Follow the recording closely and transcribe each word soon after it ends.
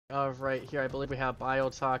of right here. I believe we have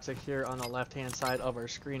BioToxic here on the left-hand side of our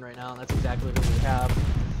screen right now, and that's exactly who we have.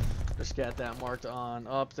 Just get that marked on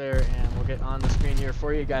up there, and we'll get on the screen here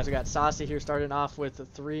for you guys. We got Saucy here starting off with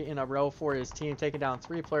 3 in a row for his team, taking down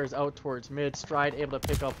 3 players out towards mid. Stride able to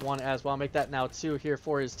pick up 1 as well. Make that now 2 here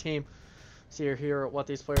for his team. See here what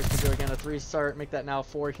these players can do. Again, a 3 start. Make that now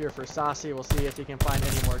 4 here for Saucy. We'll see if he can find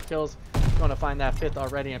any more kills. Going to find that 5th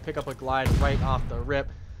already and pick up a glide right off the rip,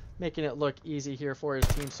 making it look easy here for his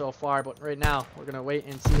team so far. But right now, we're going to wait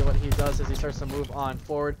and see what he does as he starts to move on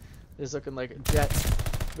forward. It is looking like Jet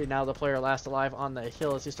be now the player last alive on the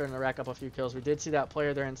hill as he's starting to rack up a few kills. We did see that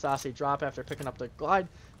player there in Saucy drop after picking up the glide.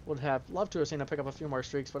 Would have loved to have seen him pick up a few more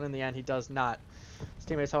streaks, but in the end, he does not. His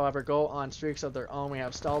teammates, however, go on streaks of their own. We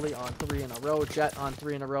have Stolly on 3 in a row, Jet on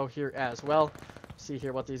 3 in a row here as well. See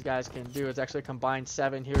here what these guys can do. It's actually a combined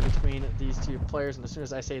 7 here between these 2 players, and as soon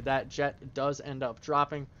as I say that, Jet does end up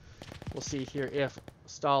dropping. We'll see here if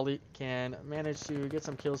Stolly can manage to get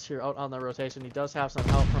some kills here out on the rotation. He does have some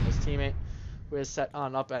help from his teammate, who is set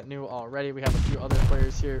on up at new already. We have a few other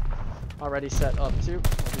players here already set up too.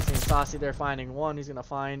 We'll be seeing Saucy there finding 1. He's going to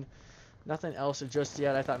find nothing else just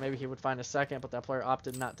yet. I thought maybe he would find a second, but that player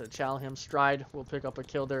opted not to challenge him. Stride will pick up a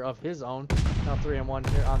kill there of his own. Now 3 and 1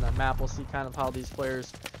 here on the map. We'll see kind of how these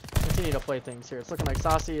players continue to play things here. It's looking like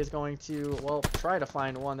Saucy is going to, well, try to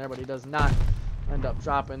find 1 there, but he does not end up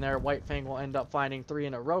dropping there. White Fang will end up finding 3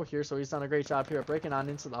 in a row here, so he's done a great job here at breaking on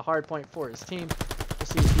into the hard point for his team.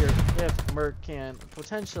 We'll see here if Merc can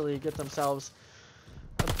potentially get themselves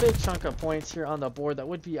a big chunk of points here on the board. That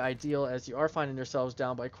would be ideal, as you are finding yourselves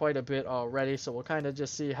down by quite a bit already. So we'll kind of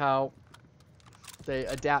just see how they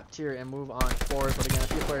adapt here and move on forward. But again, a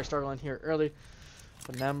few players struggling here early.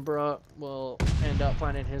 Penumbra will end up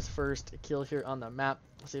finding his first kill here on the map.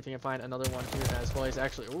 Let's see if he can find another one here as well. He's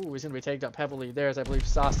actually, ooh, he's going to be tagged up heavily there, as I believe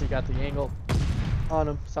Saucy got the angle on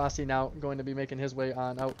him. Saucy now going to be making his way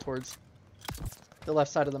on out towards the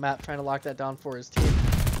left side of the map, trying to lock that down for his team.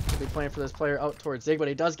 He'll be playing for this player out towards Zig, but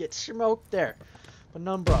he does get smoked there.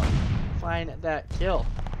 Penumbra find that kill.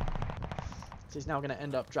 So he's now going to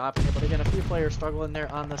end up dropping it. But again, a few players struggling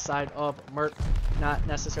there on the side of Merc. Not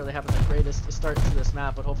necessarily having the greatest start to this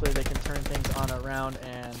map, but hopefully they can turn things on around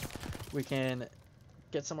and we can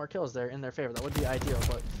get some more kills there in their favor. That would be ideal,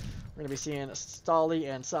 but we're going to be seeing Stolly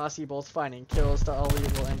and Saucy both finding kills. Stolly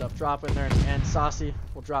will end up dropping there, and Saucy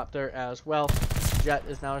will drop there as well. Jet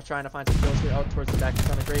is now trying to find some kills here out towards the back. He's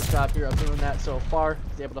done a great job here of doing that so far.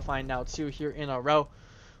 He's able to find now 2 here in a row.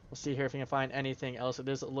 We'll see here if he can find anything else. It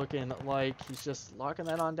is looking like he's just locking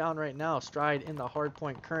that on down right now. Stride in the hard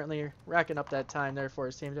point currently, racking up that time there for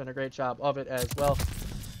his team, doing a great job of it as well.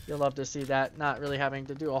 You'll love to see that. Not really having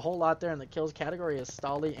to do a whole lot there in the kills category, as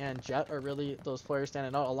Stolly and Jet are really those players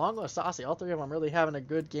standing out, along with Saucy. All 3 of them really having a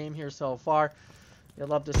good game here so far. You'll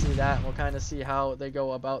love to see that, and we'll kind of see how they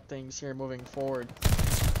go about things here moving forward.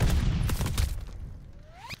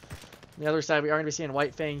 On the other side, we are going to be seeing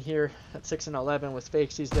White Fang here at 6 and 11 with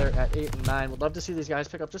Fakesies there at 8 and 9. Would love to see these guys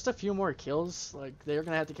pick up just a few more kills. Like, they're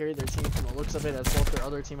going to have to carry their team from the looks of it, as both their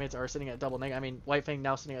other teammates are sitting at double neg. I mean, White Fang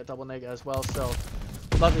now sitting at double neg as well, so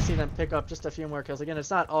love to see them pick up just a few more kills. Again,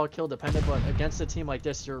 it's not all kill dependent, but against a team like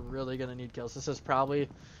this, you're really going to need kills. This is probably,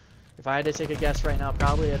 if I had to take a guess right now,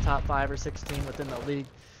 probably a top 5 or 6 team within the league.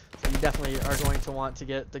 So you definitely are going to want to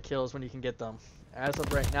get the kills when you can get them. As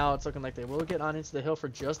of right now, it's looking like they will get on into the hill for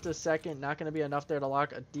just a second. Not going to be enough there to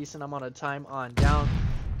lock a decent amount of time on down.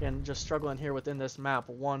 Again, just struggling here within this map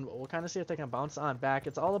 1. But we'll kind of see if they can bounce on back.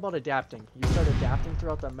 It's all about adapting. You start adapting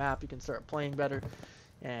throughout the map, you can start playing better.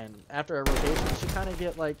 And after a rotation, you should kind of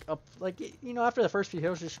get you know, after the first few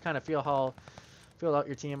hills, you should kind of feel out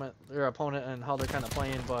your team, your opponent, and how they're kind of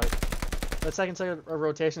playing. But that second set of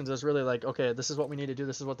rotations is really like, okay, this is what we need to do.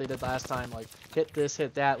 This is what they did last time. Like, hit this,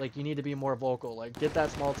 hit that. Like, you need to be more vocal. Like, get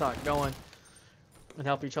that small talk going and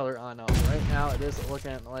help each other on up. Right now, it is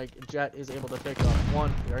looking like Jet is able to pick up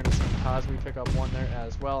 1. We're already seeing Cosby pick up 1 there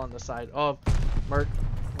as well on the side of Merc.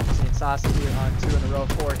 We're seeing Saucy here on 2 in a row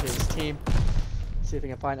for his team. See if he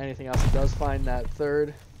can find anything else. He does find that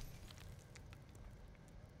 3rd.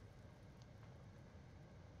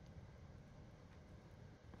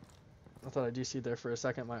 I thought I DC'd there for a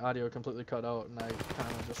second. My audio completely cut out, and I kind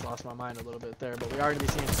of just lost my mind a little bit there. But we are going to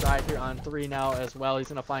be seeing Stride here on 3 now as well. He's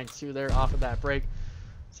going to find 2 there off of that break.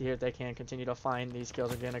 See here if they can continue to find these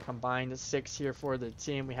kills. Again, a combined 6 here for the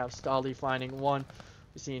team. We have Stolly finding 1.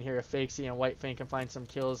 We're seeing here if Fakesy and White Fang can find some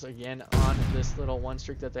kills again on this little 1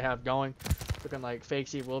 streak that they have going. Looking like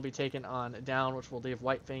Fakesy will be taken on down, which will leave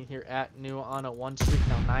White Fang here at new on a 1 streak.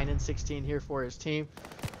 Now 9 and 16 here for his team.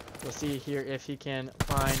 We'll see here if he can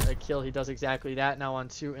find a kill. He does exactly that. Now on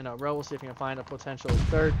 2 in a row. We'll see if he can find a potential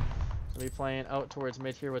third. We'll be playing out towards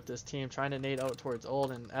mid here with this team, trying to nade out towards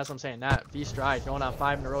old. And as I'm saying that, V-Stride going on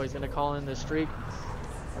 5 in a row. He's going to call in this streak.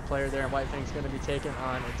 Our player there in white thing's going to be taken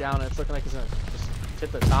on down. And it's looking like he's going to just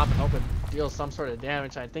hit the top and hope it deals some sort of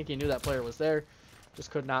damage. I think he knew that player was there.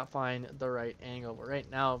 Just could not find the right angle. But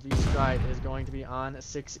right now, V-Stride is going to be on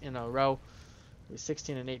 6 in a row. He's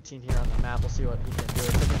 16 and 18 here on the map. We'll see what he can do.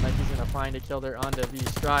 It's looking like he's going to find a kill there onto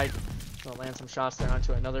V-Stride. He'll land some shots there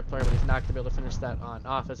onto another player, but he's not going to be able to finish that on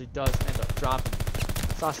off as he does end up dropping.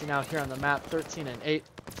 Saucy now here on the map, 13 and 8.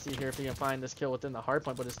 Let's see here if he can find this kill within the hard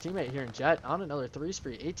point. But his teammate here in Jet on another 3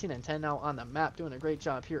 spree, 18 and 10 now on the map, doing a great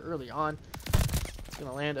job here early on. He's going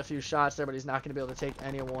to land a few shots there, but he's not going to be able to take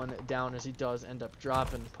anyone down as he does end up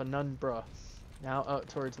dropping. Penumbra now out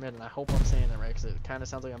towards mid, and I hope I'm saying that right because it kind of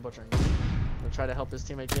sounds like I'm butchering it. We'll try to help his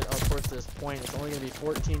teammate get out towards this point. It's only going to be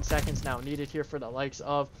 14 seconds now needed here for the likes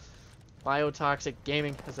of BioToxic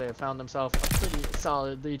Gaming, as they have found themselves a pretty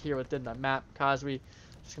solid lead here within the map. Cosby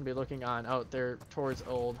just going to be looking on out there towards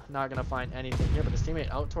old. Not going to find anything here, but his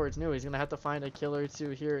teammate out towards new. He's going to have to find a kill or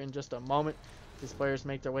two here in just a moment. These players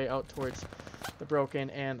make their way out towards the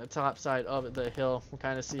broken and the top side of the hill. We'll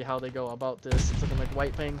kind of see how they go about this. It's looking like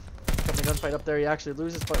White Ping having a gunfight up there. He actually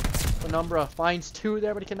loses, but Penumbra finds 2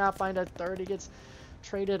 there, but he cannot find a third. He gets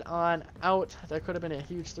traded on out. That could have been a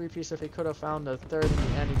huge 3-piece if he could have found the third in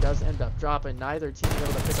the end. He does end up dropping. Neither team is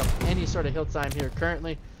able to pick up any sort of hill time here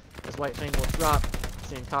currently, as White Fang will drop.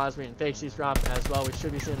 Seeing Cosby and Fakesies drop as well. We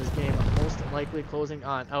should be seeing this game most likely closing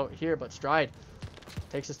on out here, but Stride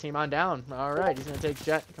takes his team on down. Alright, he's going to take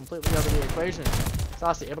Jet completely out of the equation.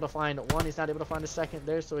 Saucy able to find 1. He's not able to find a second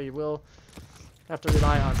there, so he will have to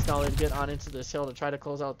rely on Scully to get on into this hill to try to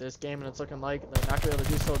close out this game, and it's looking like they're not going to be able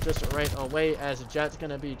to do so just right away, as Jet's going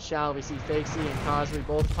to be Chow. We see Fakesy and Cosby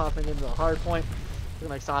both popping into the hard point. Looking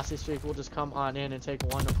like Saucy Streak will just come on in and take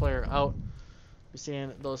one player out. We're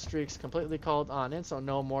seeing those streaks completely called on in, so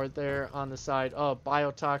no more there on the side of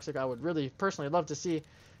BioToxic. I would really personally love to see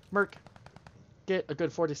Merc get a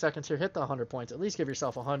good 40 seconds here, hit the 100 points, at least give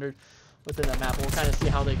yourself 100 within that map. We'll kind of see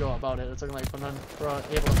how they go about it. It's looking like Penumbra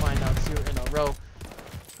able to find out 2 in a row.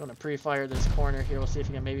 Going to pre-fire this corner here. We'll see if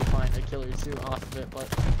he can maybe find a kill or 2 off of it,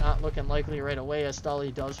 but not looking likely right away, as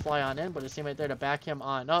Stully does fly on in, but his teammate there to back him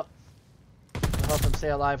on up to help him stay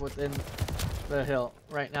alive within the hill.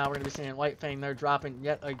 Right now we're going to be seeing White Fang there dropping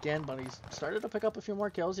yet again, but he's started to pick up a few more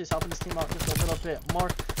kills. He's helping his team out just a little bit more.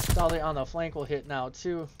 Stully on the flank will hit now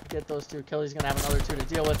 2. Get those 2 kills. He's going to have another 2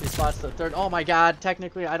 to deal with. He spots the third. Oh my god,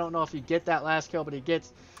 technically I don't know if you get that last kill, but he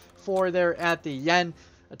gets 4 there at the end.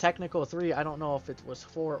 A technical 3, I don't know if it was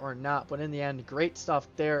 4 or not, but in the end, great stuff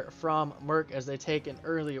there from Merc as they take an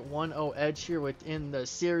early 1-0 edge here within the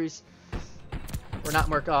series. Or not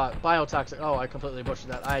Merc, BioToxic. Oh, I completely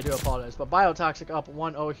butchered that. I do apologize. But BioToxic up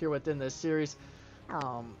 1-0 here within this series.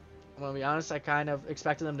 I'm going to be honest, I kind of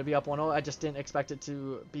expected them to be up 1-0. I just didn't expect it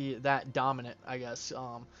to be that dominant, I guess.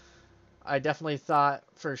 I definitely thought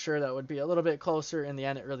for sure that would be a little bit closer. In the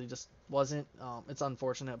end, it really just wasn't. It's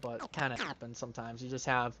unfortunate, but it kind of happens sometimes. You just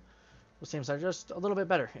have those teams that are just a little bit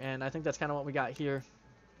better, and I think that's kind of what we got here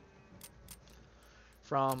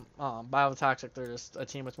from BioToxic. They're just a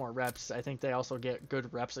team with more reps. I think they also get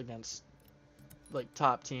good reps against like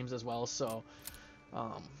top teams as well, so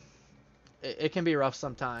it can be rough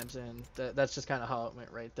sometimes, and that's just kind of how it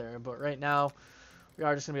went right there. But right now, we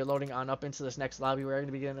are just going to be loading on up into this next lobby. We're going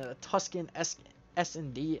to be getting a Tuscan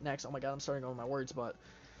S&D next. Oh my god, I'm starting over my words, but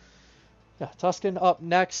yeah, Tuscan up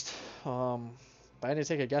next. If I had to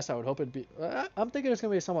take a guess, I would hope it'd be... I'm thinking it's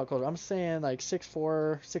going to be somewhat closer. I'm saying like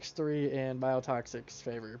 6-4, 6-3 in BioToxic's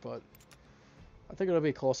favor, but I think it'll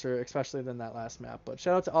be closer, especially than that last map. But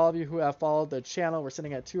shout out to all of you who have followed the channel. We're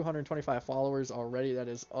sitting at 225 followers already. That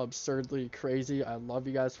is absurdly crazy. I love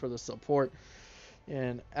you guys for the support.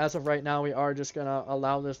 And as of right now, we are just going to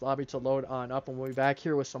allow this lobby to load on up, and we'll be back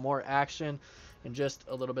here with some more action in just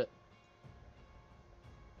a little bit.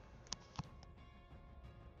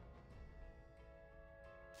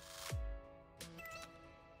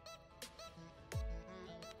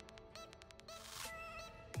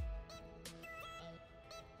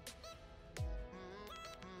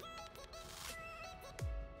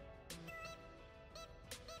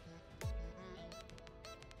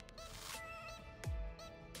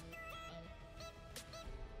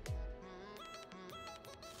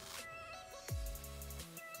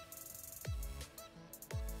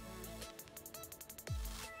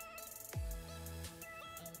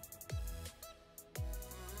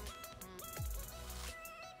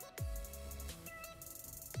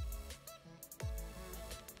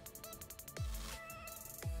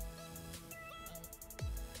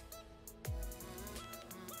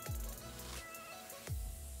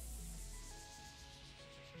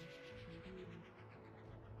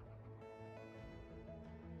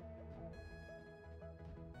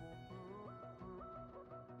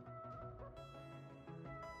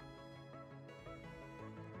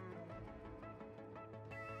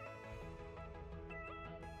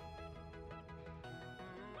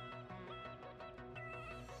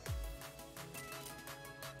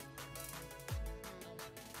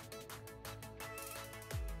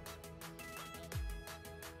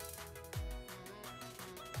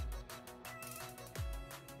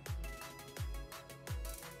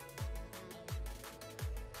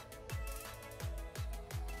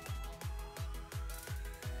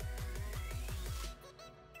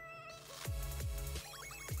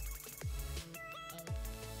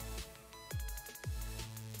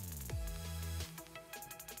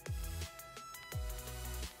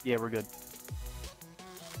 Yeah, we're good.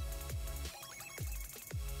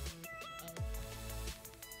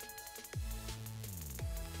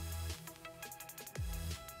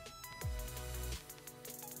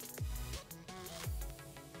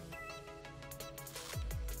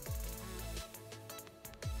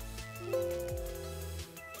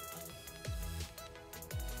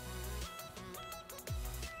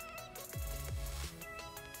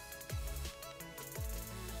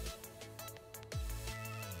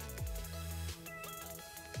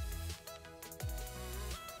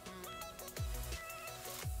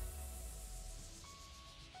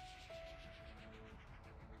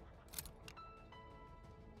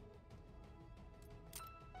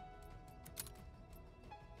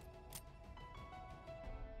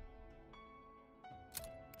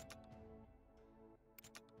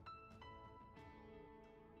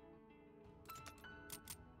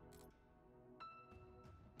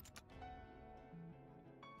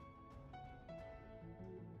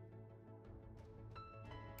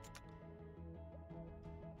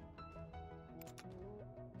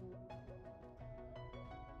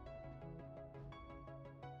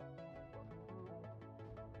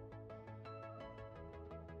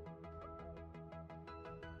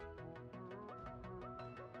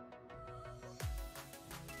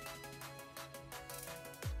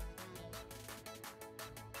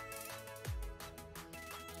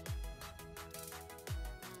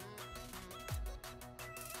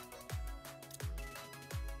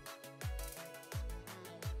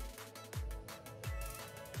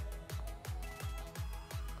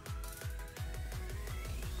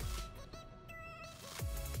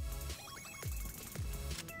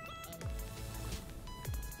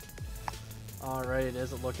 Alright, it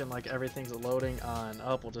is looking like everything's loading on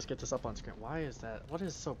up. We'll just get this up on screen. Why is that? What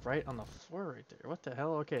is so bright on the floor right there? What the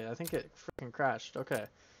hell? Okay, I think it freaking crashed. Okay.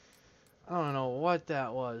 I don't know what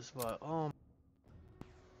that was, but oh,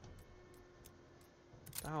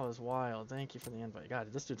 that was wild. Thank you for the invite.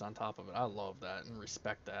 God, this dude's on top of it. I love that and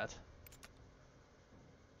respect that.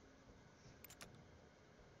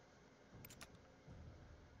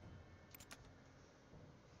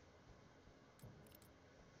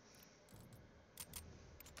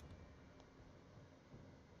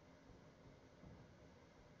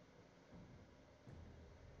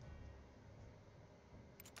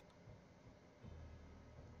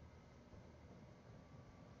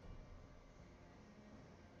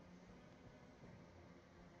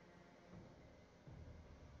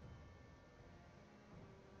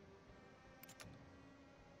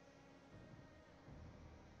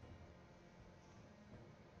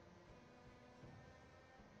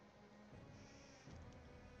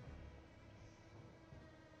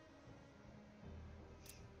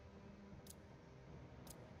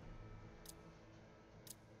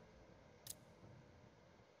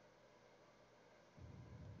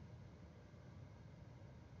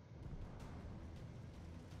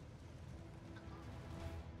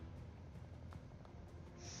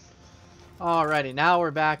 Alrighty, now we're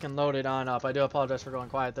back and loaded on up. I do apologize for going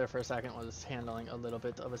quiet there for a second. I was handling a little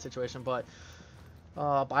bit of a situation, but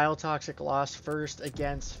BioToxic lost first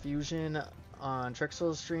against Fusion on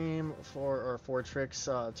Trixel's stream for Trix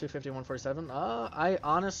 250-147. I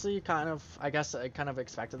honestly I guess I kind of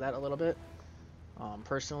expected that a little bit,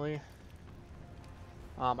 personally.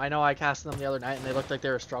 I know I casted them the other night and they looked like they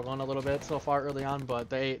were struggling a little bit so far early on, but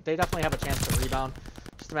they definitely have a chance to rebound.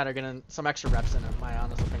 Just a matter of getting some extra reps in my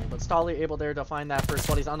honest opinion. But Stolly able there to find that first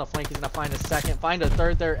blood. He's on the flank. He's going to find a second, find a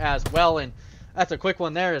third there as well. And that's a quick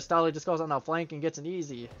one there. Stolly just goes on the flank and gets an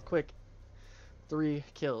easy, quick 3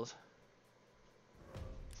 kills.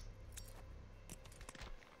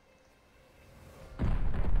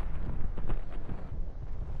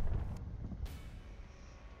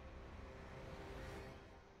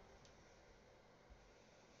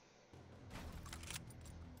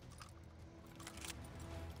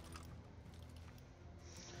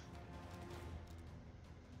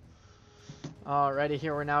 Alrighty,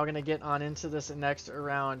 here we're now going to get on into this next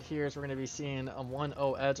round here. So we're going to be seeing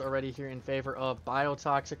 1-0 edge already here in favor of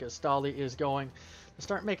BioToxic as Stolly is going to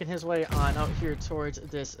start making his way on out here towards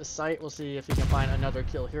this site. We'll see if he can find another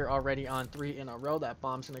kill here already on 3 in a row. That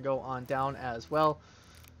bomb's going to go on down as well.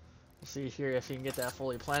 We'll see here if he can get that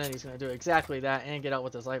fully planted. He's going to do exactly that and get out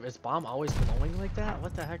with his life. Is bomb always glowing like that?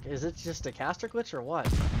 What the heck? Is it just a caster glitch or what?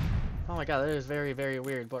 Oh my god, that is very, very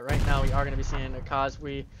weird. But right now we are going to be seeing a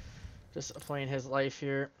Cosby just playing his life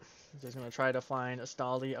here. He's going to try to find a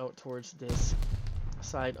Stolly out towards this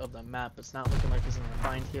side of the map. It's not looking like he's going to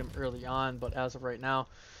find him early on, but as of right now,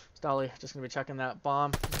 Stolly just going to be checking that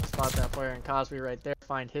bomb. Spot that player and Cosby right there.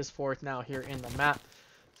 Find his 4th now here in the map.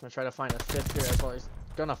 He's going to try to find a 5th here as well. He's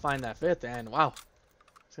gonna find that fifth, and wow,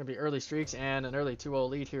 it's gonna be early streaks and an early 2-0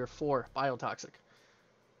 lead here for BioToxic.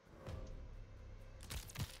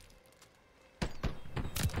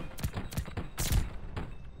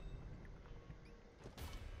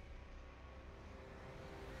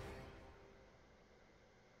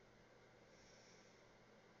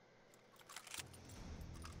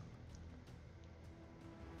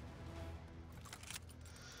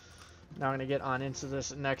 Now I'm going to get on into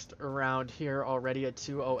this next round here, already at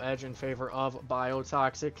 2-0 edge in favor of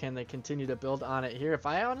BioToxic. Can they continue to build on it here? If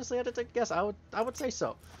I honestly had to take a guess, I would say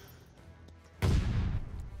so.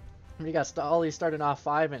 We got Stolly starting off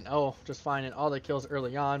 5-0, just finding all the kills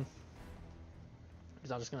early on.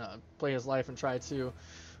 He's not just going to play his life and try to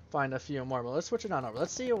find a few more. But let's switch it on over.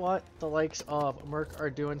 Let's see what the likes of Merc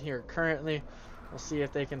are doing here currently. We'll see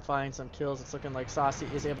if they can find some kills. It's looking like Saucy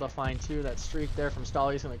is able to find 2. That streak there from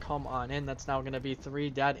Stolly is going to come on in. That's now going to be 3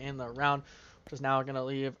 dead in the round, which is now going to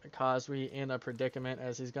leave Cosby in a predicament,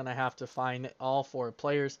 as he's going to have to find all 4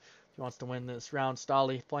 players if he wants to win this round.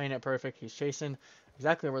 Stolly playing it perfect. He's chasing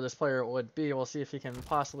exactly where this player would be. We'll see if he can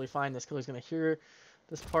possibly find this kill. He's going to hear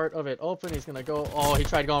this part of it open. He's going to go. Oh, he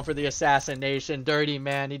tried going for the assassination. Dirty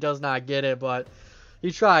man. He does not get it, but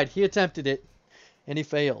he tried. He attempted it, and he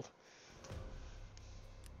failed.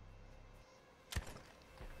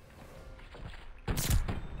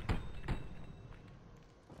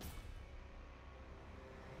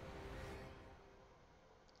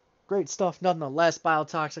 Great stuff nonetheless.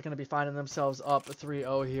 BioToxic going to be finding themselves up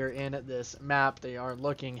 3-0 here in this map. They are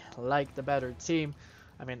looking like the better team.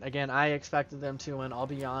 I mean, again, I expected them to win, I'll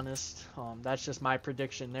be honest. That's just my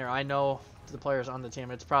prediction there. I know the players on the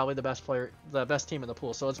team. It's probably the best team in the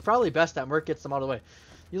pool. So it's probably best that Merc gets them out of the way.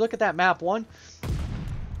 You look at that map 1.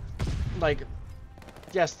 Like,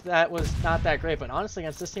 yes, that was not that great. But honestly,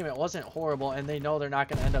 against this team, it wasn't horrible. And they know they're not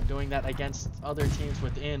going to end up doing that against other teams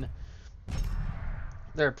within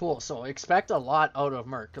their pool. So expect a lot out of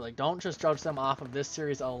Merc. Like, don't just judge them off of this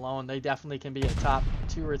series alone. They definitely can be a top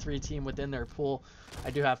 2 or 3 team within their pool.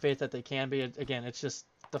 I do have faith that they can be. Again, it's just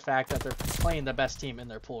the fact that they're playing the best team in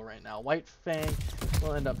their pool right now. White Fang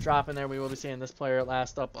will end up dropping there. We will be seeing this player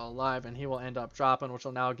last up alive, and he will end up dropping, which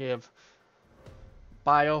will now give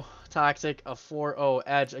BioToxic a 4-0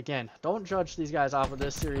 edge. Again, don't judge these guys off of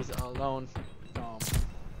this series alone.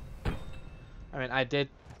 I mean, I did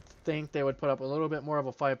think they would put up a little bit more of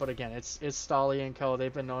a fight, but again, it's Stolly and Co.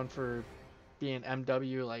 They've been known for being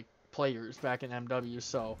MW like players back in MW,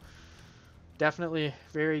 so definitely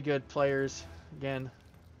very good players. Again,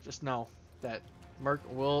 just know that Merc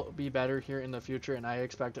will be better here in the future, and I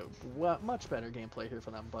expect a much better gameplay here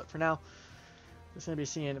for them. But for now, we're going to be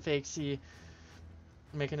seeing Fake C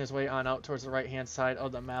making his way on out towards the right hand side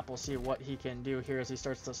of the map. We'll see what he can do here as he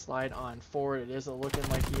starts to slide on forward. It is looking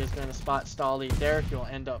like he is going to spot Stolly there. He'll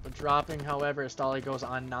end up dropping, however, as Stolly goes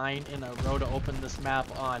on 9 in a row to open this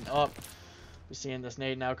map on up. We're seeing this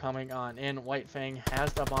nade now coming on in. White Fang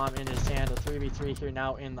has the bomb in his hand. A 3v3 here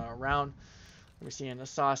now in the round. We're seeing a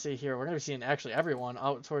Saucy here. We're going to be seeing actually everyone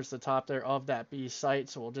out towards the top there of that B site.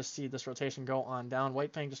 So we'll just see this rotation go on down.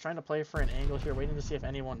 White Fang just trying to play for an angle here, waiting to see if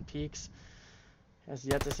anyone peeks. Has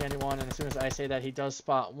yet to see anyone, and as soon as I say that, he does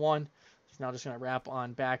spot one. He's now just going to wrap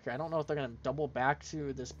on back here. I don't know if they're going to double back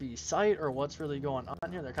to this B site or what's really going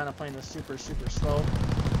on here. They're kind of playing this super slow.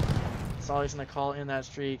 So he's going to call in that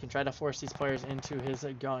streak and try to force these players into his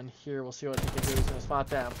gun here. We'll see what he can do. He's going to spot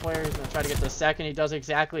that player. He's going to try to get the second. He does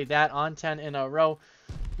exactly that on 10 in a row.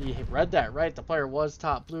 He read that right. The player was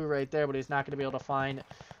top blue right there, but he's not going to be able to find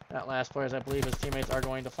that last player, as I believe his teammates are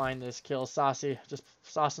going to find this kill. Saucy just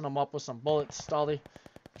saucing him up with some bullets. Stolly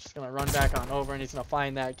just going to run back on over, and he's going to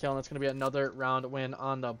find that kill, and it's going to be another round win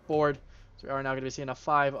on the board. So we are now going to be seeing a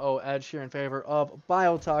 5-0 edge here in favor of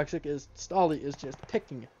BioToxic, as Stolly is just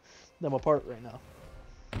picking them apart right now.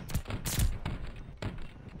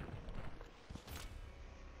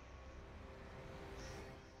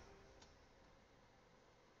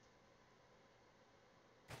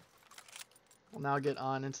 We'll now get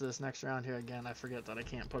on into this next round here again. I forget that I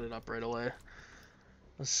can't put it up right away.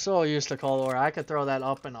 I'm so used to Cold War. I could throw that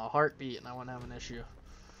up in a heartbeat and I wouldn't have an issue.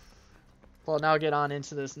 We'll now get on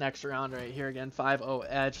into this next round right here again. 5-0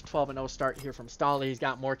 edge, 12-0 start here from Stolly. He's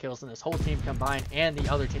got more kills than his whole team combined and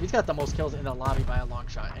the other team. He's got the most kills in the lobby by a long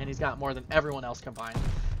shot, and he's got more than everyone else combined.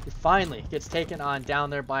 He finally gets taken on down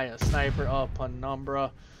there by a sniper of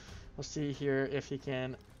Penumbra. We'll see here if he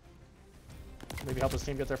can maybe help his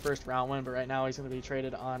team get their first round win, but right now he's going to be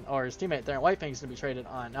traded on, or his teammate there, White Fang's going to be traded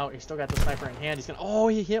on out. He's still got the sniper in hand. He's going to, oh,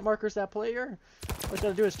 he hit markers that player. What he's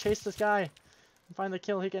going to do is chase this guy and find the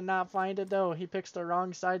kill. He cannot find it, though. He picks the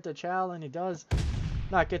wrong side to chow, and he does.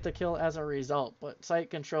 not get the kill as a result. But site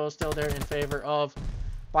control is still there in favor of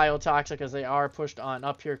BioToxic as they are pushed on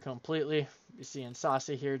up here completely. You see in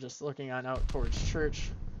Saucy here just looking on out towards church.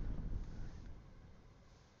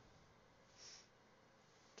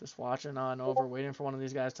 Just watching on over, waiting for one of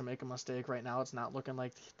these guys to make a mistake. Right now, it's not looking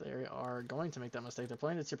like they are going to make that mistake. They're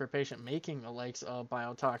playing it super patient, making the likes of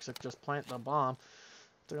BioToxic just plant the bomb.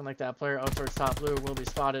 Looking like that player out towards top blue will be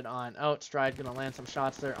spotted on out. Stride going to land some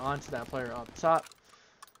shots there onto that player up top.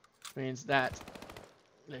 Means that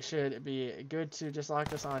they should be good to just lock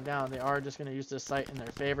this on down. They are just going to use this site in their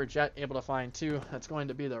favor. Jet able to find 2. That's going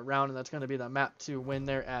to be the round, and that's going to be the map to win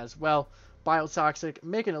there as well. BioToxic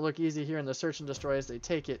making it look easy here in the search and destroy as they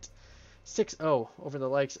take it 6-0 over the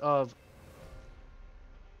likes of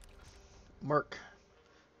Merc.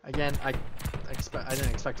 Again, I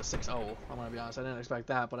didn't expect a 6-0. I'm going to be honest. I didn't expect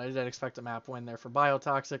that, but I did expect a map win there for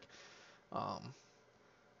BioToxic.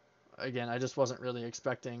 Again, I just wasn't really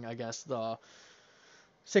expecting, I guess, the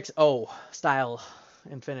 6-0 style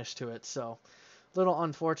and finish to it. So, a little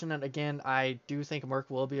unfortunate. Again, I do think Merc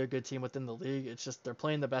will be a good team within the league. It's just they're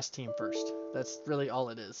playing the best team first. That's really all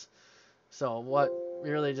it is. So, what we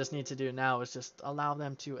really just need to do now is just allow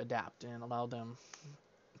them to adapt and allow them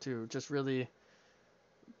to just really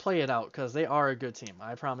play it out because they are a good team.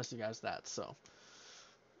 I promise you guys that. So,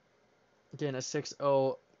 again, a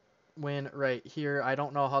 6-0 win right here. I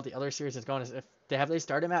don't know how the other series is going. If they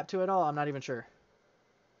started map 2 at all, I'm not even sure.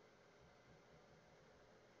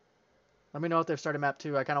 Let me know if they've started map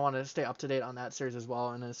 2. I kind of want to stay up to date on that series as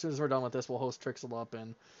well. And as soon as we're done with this, we'll host Trixel up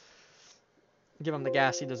and give him the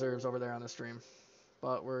gas he deserves over there on the stream.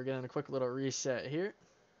 But we're getting a quick little reset here.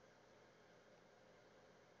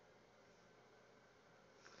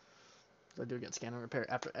 I do get scan and repair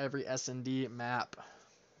after every S&D map.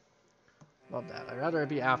 Love that. I'd rather it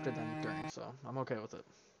be after than during, so I'm okay with it.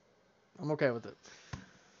 I'm okay with it.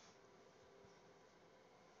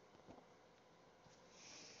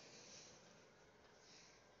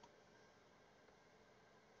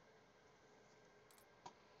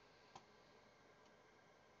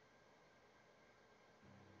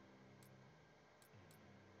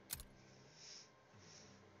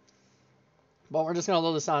 But we're just going to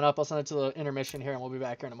load this on up. I'll send it to the intermission here, and we'll be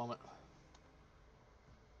back here in a moment.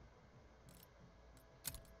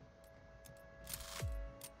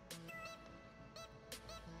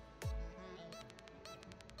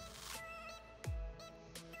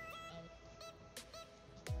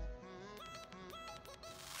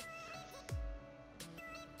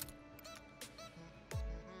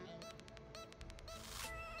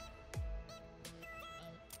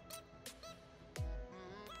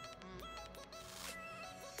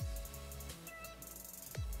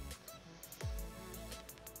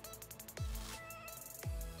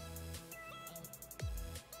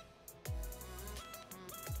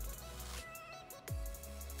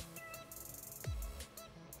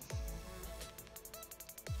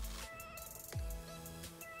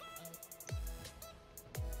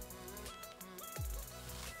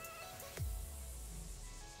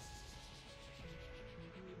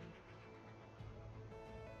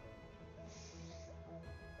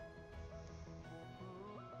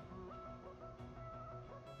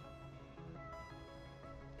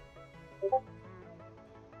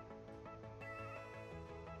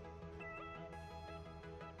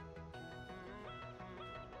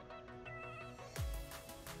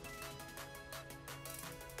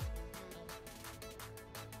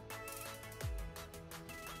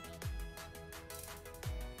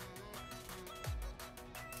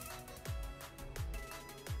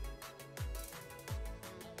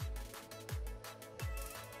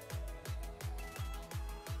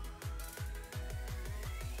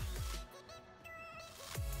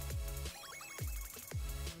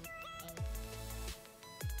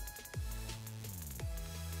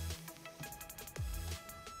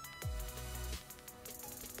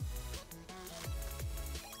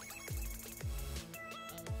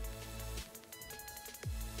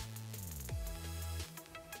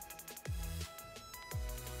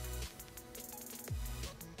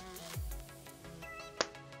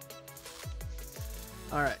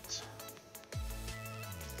 All right.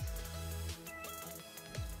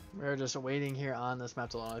 We're just waiting here on this map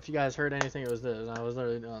to load. If you guys heard anything, it was this. I was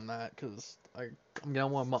literally doing that because I'm going to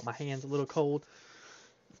warm up. My hands a little cold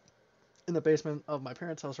in the basement of my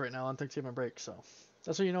parents' house right now on Thanksgiving break. So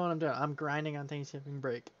that's what you know what I'm doing. I'm grinding on Thanksgiving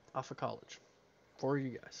break off of college for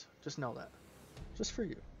you guys. Just know that. Just for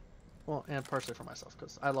you. Well, and partially for myself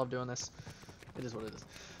because I love doing this. It is what it is.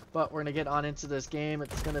 But we're going to get on into this game.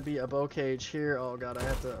 It's going to be a bow cage here. Oh, God, I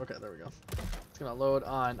have to... Okay, there we go. It's going to load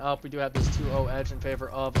on up. We do have this 2-0 edge in favor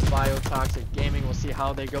of BioToxic Gaming. We'll see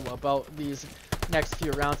how they go about these next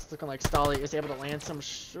few rounds. It's looking like Stolly is able to land some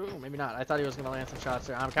maybe not. I thought he was going to land some shots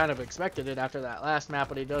there. I kind of expected it after that last map,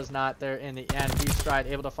 but he does not there in the end. Stride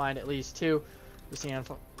able to find at least 2. We see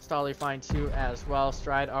Stolly find 2 as well.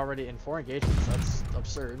 Stride already in 4 engagements. That's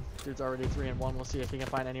absurd. Dude's already 3 and 1. We'll see if he can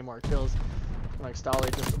find any more kills. Like Stolly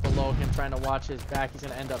just below him trying to watch his back. He's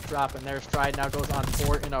going to end up dropping there. Stride now goes on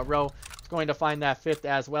 4 in a row. He's going to find that 5th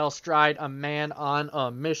as well. Stride, a man on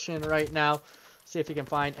a mission right now. See if he can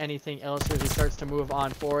find anything else here as he starts to move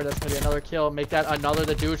on forward. That's going to be another kill. Make that another.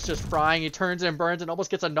 The dude's just frying. He turns and burns and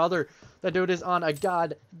almost gets another. The dude is on a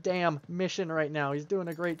goddamn mission right now. He's doing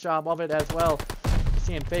a great job of it as well.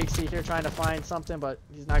 Seeing Fake C here trying to find something, but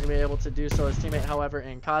he's not going to be able to do so. His teammate, however,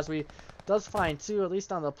 in Cosby does find 2. At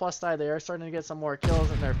least on the plus side, they are starting to get some more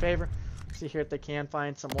kills in their favor. See here if they can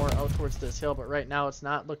find some more out towards this hill, but right now it's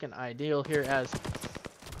not looking ideal here as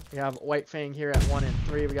we have White Fang here at 1 and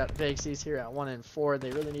 3. We got Fake C's here at 1 and 4. They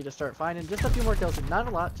really need to start finding just a few more kills. Not a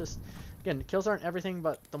lot, just again, kills aren't everything,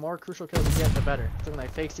 but the more crucial kills you get, the better. It's looking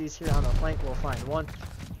like Fake C's here on the flank will find 1.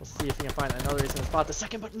 We'll see if he can find another. He's going to spot the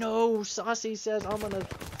second, but no! Saucy says, I'm going to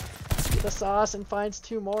get the sauce and finds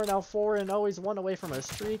 2 more. Now 4 and 0. He's 1 away from a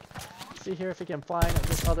streak. See here if he can find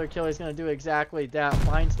this other kill. He's going to do exactly that.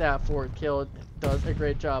 Finds that 4th kill. Does a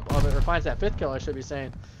great job of it. Or finds that 5th kill, I should be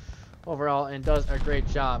saying. Overall, and does a great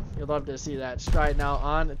job. You'll love to see that. Stride now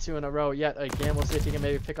on 2 in a row yet again. We'll see if he can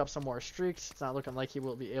maybe pick up some more streaks. It's not looking like he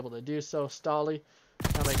will be able to do so. Stolly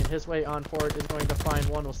now making his way on forward is going to find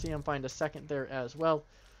 1. We'll see him find a 2nd there as well.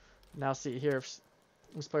 Now see here if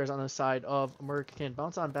these players on the side of Merc can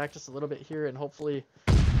bounce on back just a little bit here and hopefully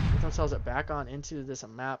get themselves back on into this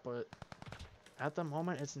map, but at the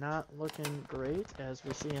moment it's not looking great as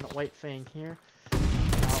we see in White Fang here.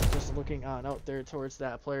 Now just looking on out there towards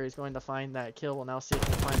that player. He's going to find that kill. We'll now see if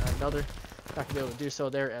he can find another. Not going to be able to do so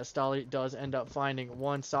there as Stolly does end up finding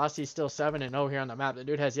 1. Saucy's still 7 and 0 here on the map. The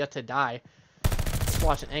dude has yet to die.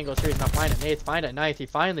 Watching angles here. He's not finding an 8th, find a 9th. He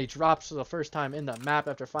finally drops for the first time in the map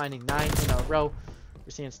after finding 9 in a row. We're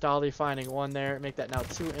seeing Stolly finding 1 there. Make that now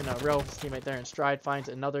 2 in a row. His teammate there in Stride finds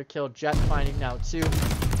another kill. Jet finding now 2.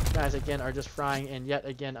 Guys again are just frying in yet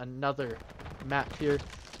again another map here.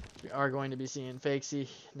 We are going to be seeing Fake C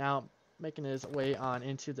now making his way on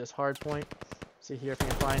into this hard point. See here if he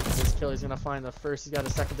can find this kill. He's going to find the 1st. He's got a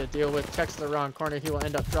 2nd to deal with. Checks the wrong corner. He will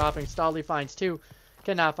end up dropping. Stolly finds 2.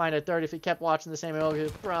 Cannot find a 3rd. If he kept watching the same angle, he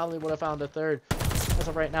probably would have found a 3rd. As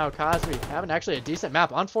of right now, Cosby having actually a decent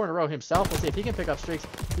map on 4 in a row himself. We'll see if he can pick up streaks.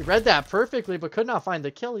 He read that perfectly, but could not find the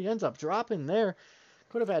kill. He ends up dropping there.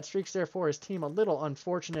 Could have had streaks there for his team. A little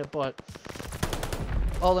unfortunate, but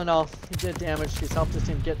all in all, he did damage. He's helped his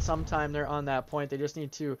team get some time there on that point. They just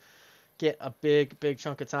need to get a big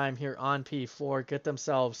chunk of time here on P4. Get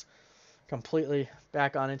themselves completely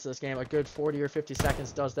back on into this game. A good 40 or 50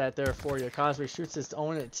 seconds does that there for you. Cosby shoots his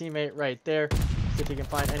own teammate right there. See if he can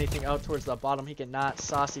find anything out towards the bottom. He cannot.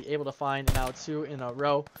 Saucy able to find now 2 in a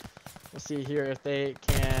row. We'll see here if they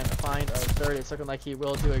can find a 3rd. It's looking like he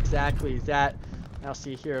will do exactly that. Now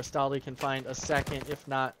see here if Stolly can find a 2nd. If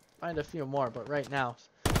not, find a few more. But right now,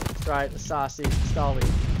 Stride, Saucy, Stolly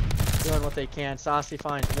doing what they can. Saucy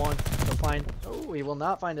finds 1. He'll find. Oh, he will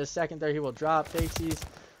not find a 2nd there. He will drop. Fakesies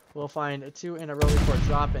will find 2 in a row before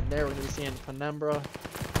dropping there. We're going to be seeing Penumbra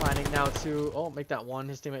finding now 2. Oh, make that 1.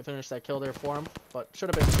 His teammate finished that kill there for him, but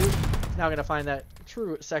should have been 2. He's now going to find that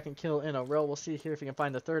true 2nd kill in a row. We'll see here if he can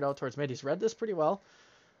find the 3rd out towards mid. He's read this pretty well.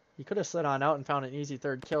 He could have slid on out and found an easy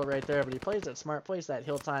 3rd kill right there, but he plays it smart, plays that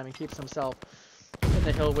hill time, and keeps himself in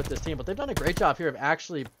the hill with this team. But they've done a great job here of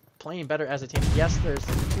actually playing better as a team. Yes, there's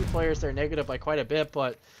 2 players they're negative by quite a bit,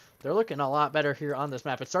 but they're looking a lot better here on this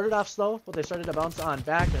map. It started off slow, but they started to bounce on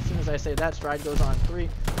back. As soon as I say that, Stride goes on 3.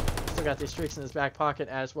 Still got these streaks in his back pocket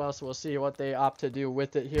as well, so we'll see what they opt to do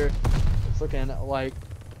with it here. It's looking like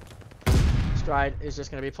Stride is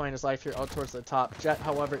just going to be playing his life here out towards the top. Jet,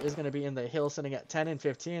 however, is going to be in the hill sitting at 10 and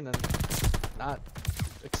 15, and not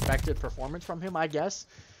expected performance from him, I guess.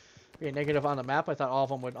 Being negative on the map, I thought all of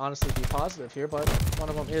them would honestly be positive here, but one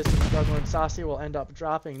of them is struggling. Saucy will end up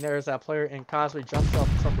dropping. There's that player in Cosby, jumps up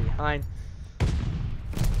from behind.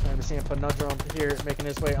 And we're seeing Penudrum here making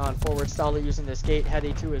his way on forward. Stolly using this gate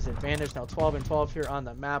heady to his advantage. Now 12 and 12 here on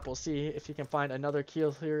the map. We'll see if he can find another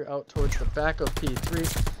kill here out towards the back of P3.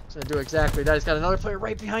 He's going to do exactly that. He's got another player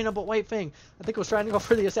right behind him, but White Fang, I think, was trying to go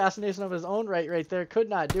for the assassination of his own right there. Could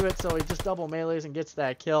not do it, so he just double melees and gets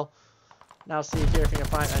that kill. Now see here if he can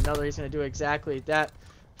find another. He's going to do exactly that.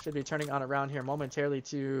 Should be turning on around here momentarily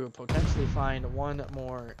to potentially find 1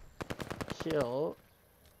 more kill.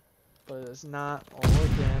 but it is not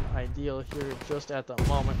looking ideal here just at the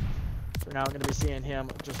moment. We're now going to be seeing him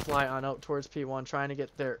just fly on out towards P1, trying to get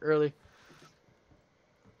there early.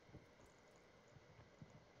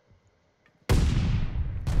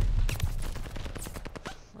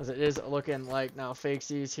 As it is looking like now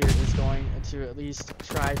Fakesies here is going to at least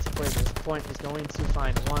try to play this point. He's going to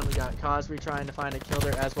find one. We got Cosby trying to find a kill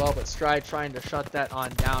there as well, but Stride trying to shut that on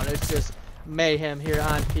down. It's just mayhem here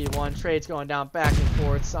on P1. Trades going down back and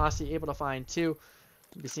forth. Saucy able to find two.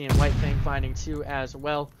 You'll be seeing White Fang finding two as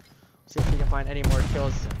well. See if we can find any more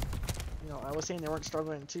kills. You know, I was saying they weren't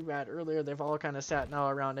struggling too bad earlier. They've all kind of sat now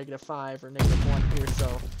around -5 or -1 here,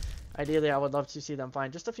 so ideally, I would love to see them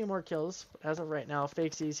find just a few more kills. As of right now,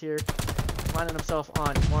 Fakesies here, finding himself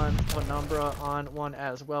on one, Penumbra on one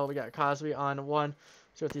as well. We got Cosby on one.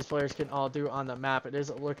 See what these players can all do on the map. It is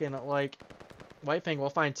looking like White Fang will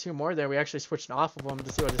find two more there. We actually switched off of him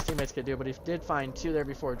to see what his teammates could do, but he did find two there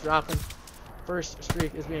before dropping. First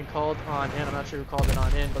streak is being called on in. I'm not sure who called it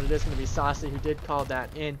on in, but it is going to be Saucy who did call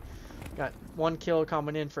that in. Got one kill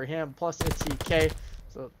coming in for him, plus a TK.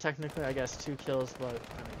 So technically, I guess 2 kills, but I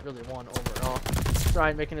mean, really 1 overall.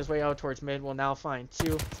 Stride making his way out towards mid will now find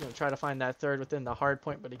 2. He's going to try to find that third within the hard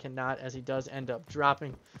point, but he cannot as he does end up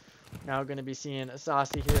dropping. Now going to be seeing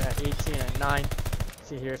Saucy here at 18 and 9.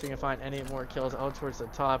 See here if he can find any more kills out towards the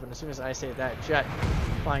top. And as soon as I say that, Jet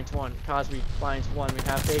finds 1. Cosby finds 1. We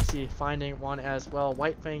have Fakesy finding 1 as well.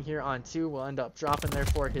 White Fang here on 2 will end up dropping there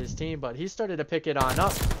for his team, but he started to pick it on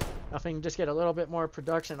up. Now if we can just get a little bit more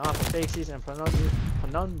production off of Fakesies and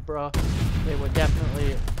Penumbra, they would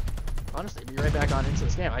definitely, honestly, be right back on into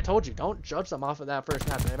this game. I told you, don't judge them off of that first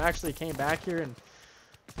map. They've actually came back here and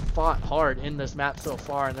fought hard in this map so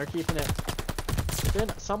far, and they're keeping it within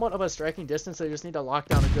somewhat of a striking distance. They just need to lock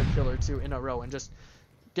down a good kill or 2 in a row and just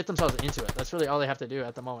get themselves into it. That's really all they have to do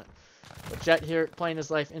at the moment. But Jet here, playing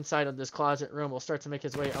his life inside of this closet room, will start to make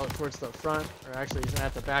his way out towards the front. Or actually, he's going to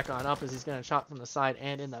have to back on up as he's going to chop from the side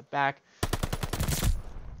and in the back.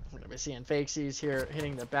 We're going to be seeing Fakesies here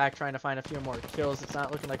hitting the back, trying to find a few more kills. It's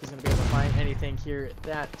not looking like he's going to be able to find anything here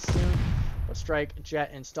that soon. But Strike,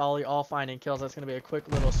 Jet, and Stolly all finding kills. That's going to be a quick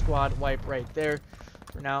little squad wipe right there.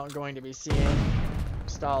 We're now going to be seeing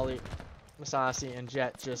Stolly, Masasi, and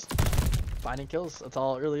Jet just finding kills. That's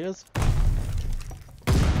all it really is.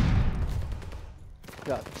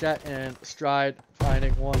 Got Jet and Stride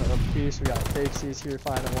finding 1 apiece. We got Fakesies here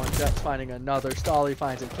finding 1. Jet finding another. Stolly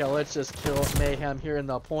finds a kill. Let's just kill mayhem here in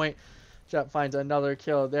the point. Jet finds another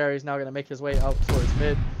kill there. He's now going to make his way out towards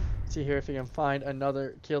mid. See here if he can find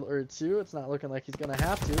another kill or 2. It's not looking like he's going to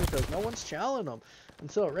have to because no one's challenging him. And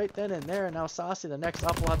so right then and there, now Saucy, the next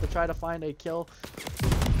up, will have to try to find a kill.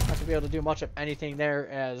 Not to be able to do much of anything there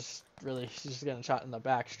as really he's just getting shot in the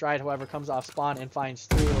back. Stride, however, comes off spawn and finds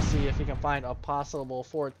 3. We'll see if he can find a possible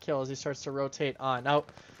 4th kill as he starts to rotate on out.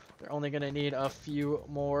 They're only going to need a few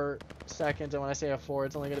more seconds, and when I say a 4,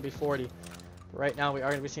 it's only going to be 40. Right now, we are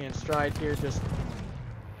going to be seeing Stride here just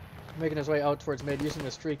making his way out towards mid, using the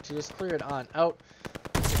streak to just clear it on out.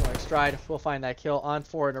 Like Stride will find that kill on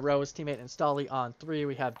 4 in a row. His teammate and Stolly on 3.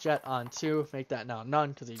 We have Jet on 2. Make that now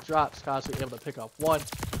none because he drops. Cosby able to pick up 1.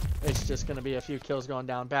 It's just going to be a few kills going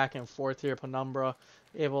down back and forth here. Penumbra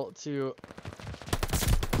able to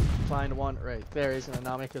find 1 right there. He's going to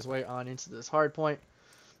now make his way on into this hard point.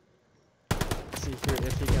 See here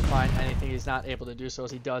if he can find anything. He's not able to do so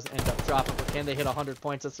as he does end up dropping. But can they hit 100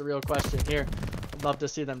 points? That's the real question here. I'd love to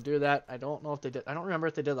see them do that. I don't know if they did. I don't remember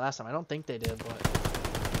if they did last time. I don't think they did, but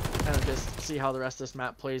kind of just see how the rest of this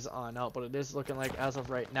map plays on out. But it is looking like as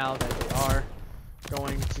of right now that they are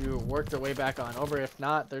going to work their way back on over. If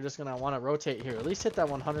not, they're just going to want to rotate here. At least hit that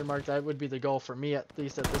 100 mark. That would be the goal for me, at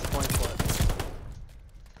least at this point. But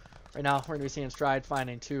right now, we're going to be seeing Stride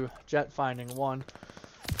finding 2, Jet finding 1.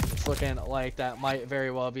 It's looking like that might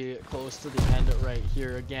very well be close to the end right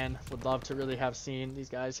here again. Would love to really have seen these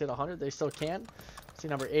guys hit 100. They still can. See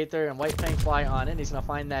number 8 there, and White Fang fly on in. He's going to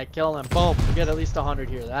find that kill, and boom, we get at least 100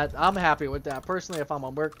 here. I'm happy with that. Personally, if I'm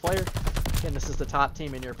a Merc player, again, this is the top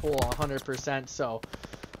team in your pool 100%. So,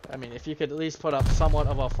 I mean, if you could at least put up somewhat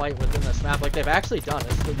of a fight within this map, like they've actually done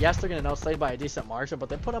it. Yes, they're going to outslay by a decent margin, but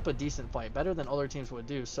they put up a decent fight, better than other teams would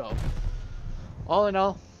do. So, all in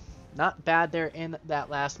all, not bad there in that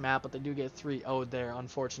last map, but they do get 3-0'd there,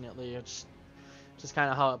 unfortunately. It's just kind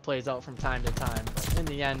of how it plays out from time to time. But in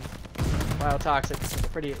the end, BioToxic is a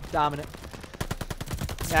pretty dominant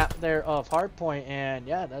map there of Hardpoint, and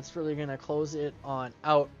yeah, that's really going to close it on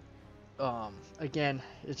out. Again,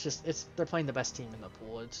 they're playing the best team in the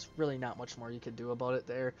pool. It's really not much more you could do about it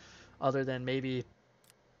there, other than maybe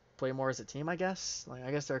play more as a team, I guess. Like,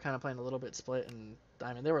 I guess they're kind of playing a little bit split, and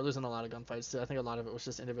I mean, they were losing a lot of gunfights too. I think a lot of it was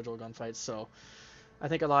just individual gunfights. So I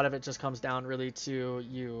think a lot of it just comes down really to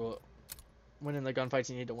you winning the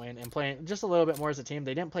gunfights you need to win and playing just a little bit more as a team.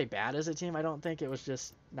 They didn't play bad as a team, I don't think. It was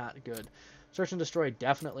just not good. Search and Destroy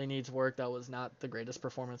definitely needs work. That was not the greatest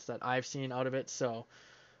performance that I've seen out of it. So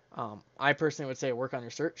I personally would say work on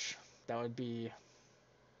your search. That would be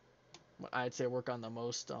what I'd say work on the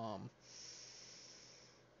most.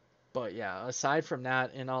 But yeah, aside from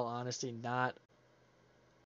that, in all honesty, not